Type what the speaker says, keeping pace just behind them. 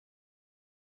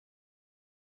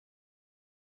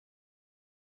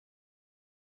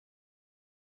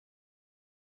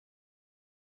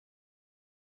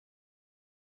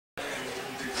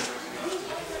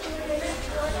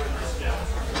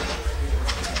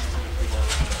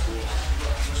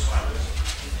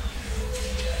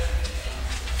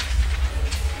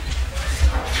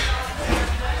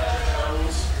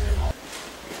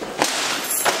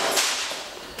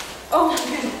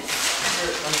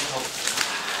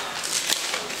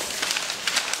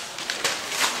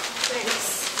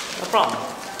problem?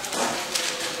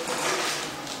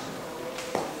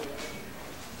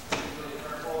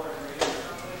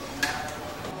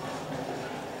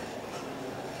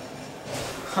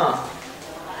 Huh.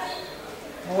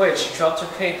 Oh, wait, she dropped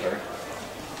her paper.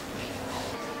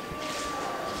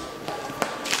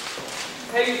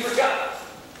 Hey, you forgot!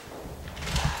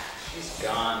 She's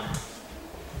gone.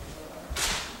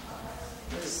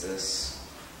 What is this?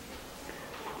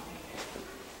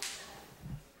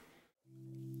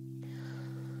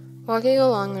 Walking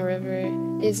along the river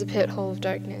is a pit hole of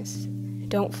darkness.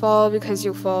 Don't fall because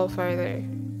you'll fall farther.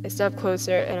 A step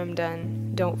closer and I'm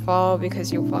done. Don't fall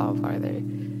because you'll fall farther.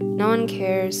 No one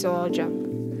cares, so I'll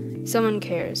jump. Someone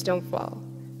cares, don't fall.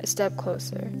 A step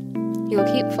closer. You'll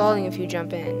keep falling if you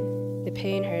jump in. The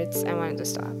pain hurts, I want it to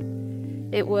stop.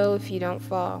 It will if you don't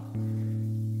fall.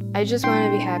 I just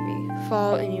want to be happy.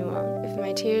 Fall and you won't. If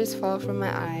my tears fall from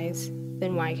my eyes,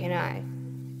 then why can't I?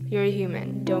 You're a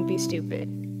human, don't be stupid.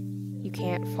 You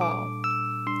can't fall.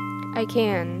 I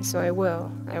can, so I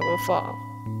will. I will fall.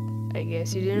 I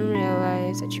guess you didn't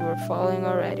realize that you were falling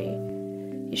already.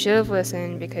 You should have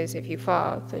listened, because if you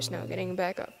fall, there's no getting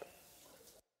back up.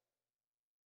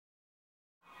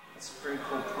 That's a pretty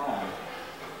cool poem.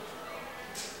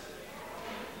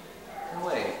 No,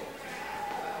 wait.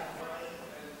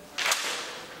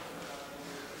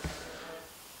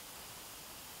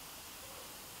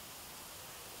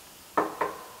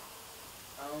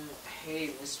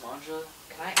 Hey, Miss Manja,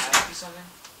 can I ask you something?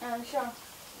 Sure. Can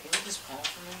you read this poem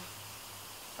for me?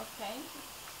 Okay.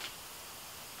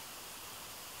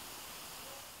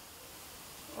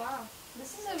 Wow,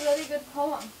 this is a really good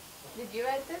poem. Did you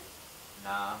write this?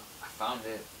 Nah, I found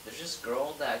it. There's this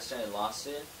girl that accidentally lost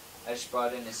it. I just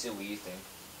brought it in to see what you think,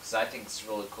 because I think it's a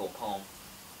really cool poem.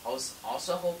 I was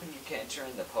also hoping you could enter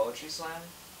in the poetry slam.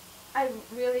 I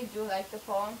really do like the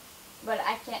poem, but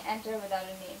I can't enter without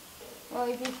a name. Well,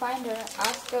 if you find her,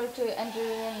 ask her to enter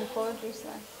in the poetry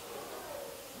slam.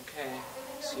 Okay,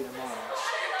 see you tomorrow.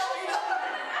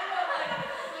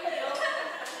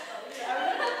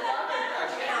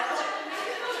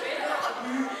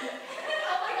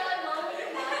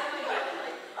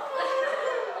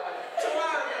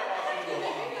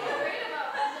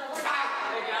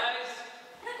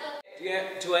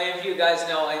 Do any of you guys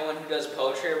know anyone who does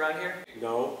poetry around here?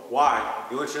 No. Why?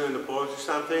 You interested in the poetry or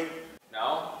something?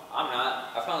 No, I'm not.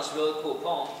 I found this really cool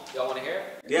poem. Y'all want to hear it?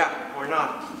 Yeah, why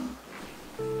not?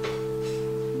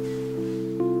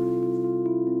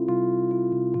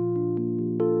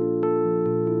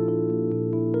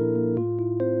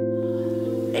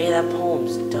 Hey, that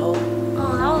poem's dope.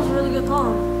 Oh, that was a really good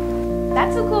poem.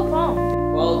 That's a cool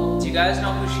poem. Well, do you guys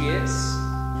know who she is?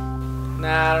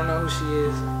 Nah, I don't know who she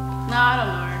is. No, I don't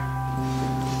know her.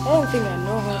 I don't think I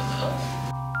know her.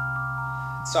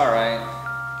 It's alright.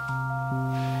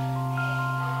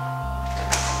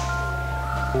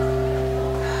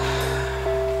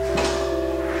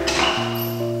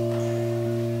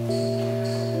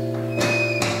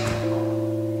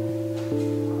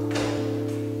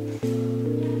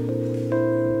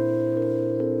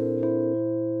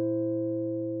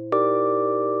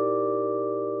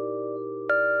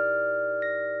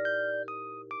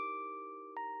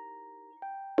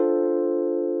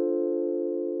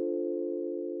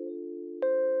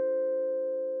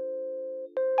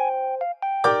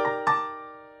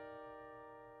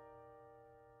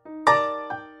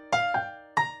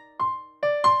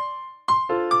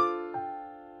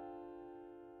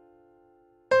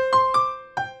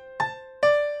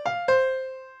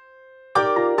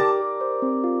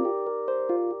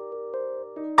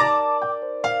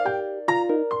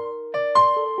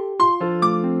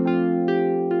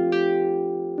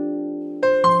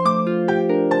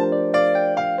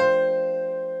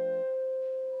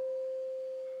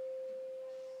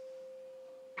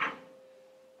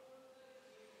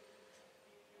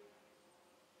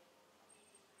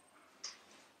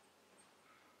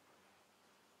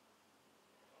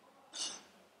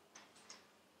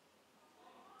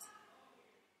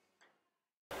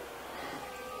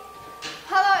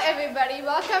 Hello everybody,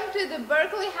 welcome to the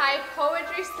Berkeley High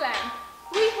Poetry Slam.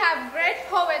 We have great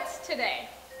poets today.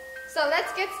 So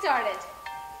let's get started.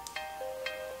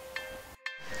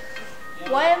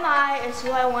 What am I is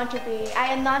who I want to be. I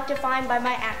am not defined by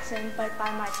my accent, but by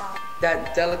my thought.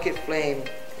 That delicate flame,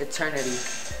 eternity,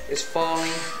 is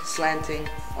falling, slanting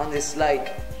on this light.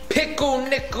 Pickle,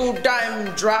 nickel,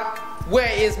 dime drop.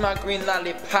 Where is my green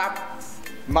lollipop?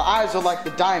 My eyes are like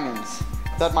the diamonds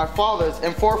that my fathers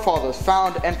and forefathers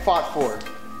found and fought for.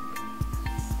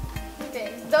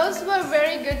 Okay, those were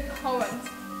very good poems.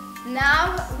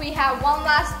 Now we have one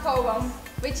last poem,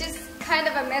 which is kind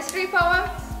of a mystery poem.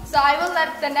 So I will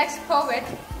let the next poet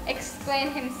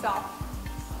explain himself.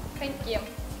 Thank you.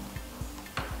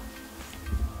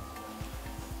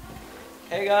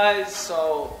 Hey guys,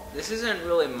 so this isn't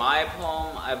really my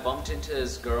poem. I bumped into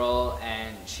this girl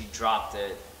and she dropped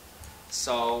it.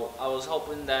 So I was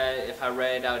hoping that if I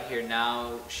read it out here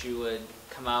now, she would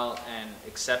come out and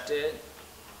accept it.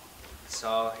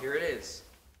 So here it is.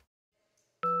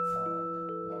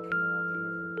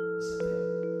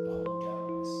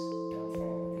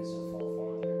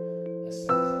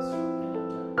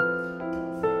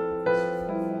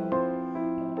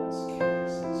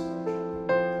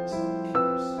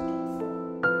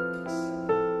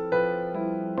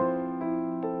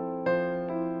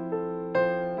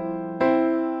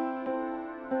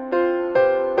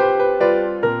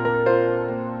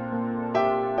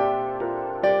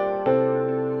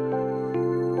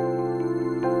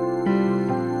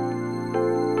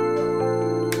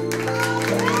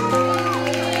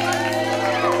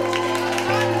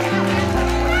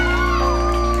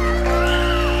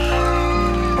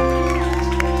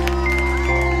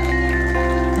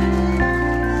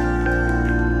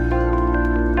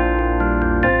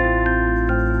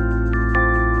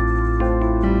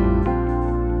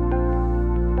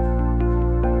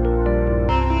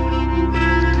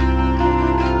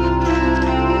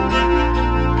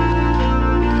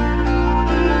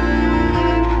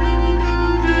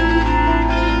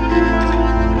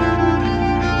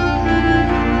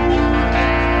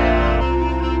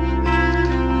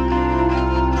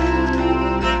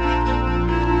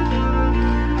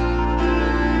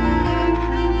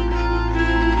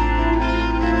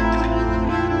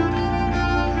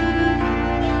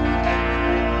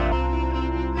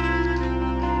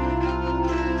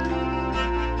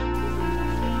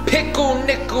 Pickle,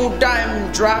 nickel,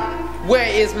 dime drop, where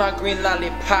is my green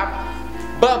lollipop?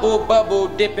 Bubble, bubble,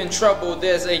 dip in trouble,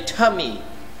 there's a tummy,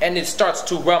 and it starts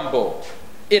to rumble.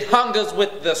 It hungers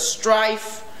with the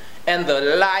strife and the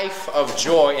life of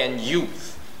joy and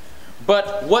youth.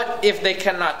 But what if they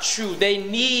cannot chew? They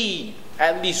need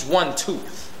at least one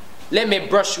tooth. Let me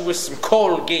brush you with some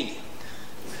Colgate.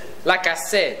 Like I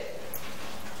said,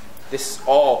 this is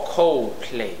all cold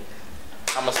play.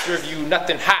 I'ma serve you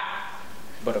nothing hot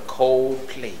but a cold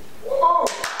plate.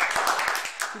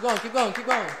 Keep going, keep going, keep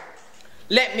going.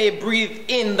 Let me breathe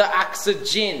in the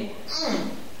oxygen.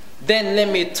 Then let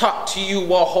me talk to you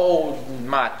while holding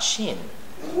my chin.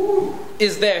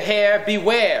 Is there hair?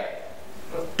 Beware.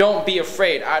 Don't be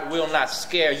afraid, I will not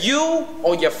scare you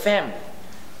or your family.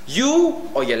 You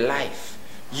or your life.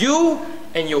 You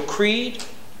and your creed,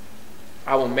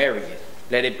 I will marry it.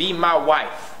 Let it be my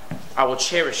wife. I will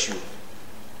cherish you.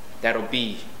 That'll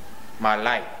be my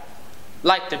light.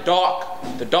 Like the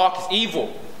dark is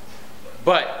evil,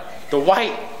 but the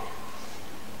white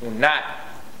will not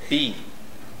be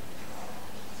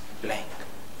blank.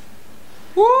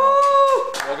 Woo!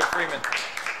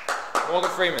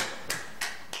 Morgan Freeman.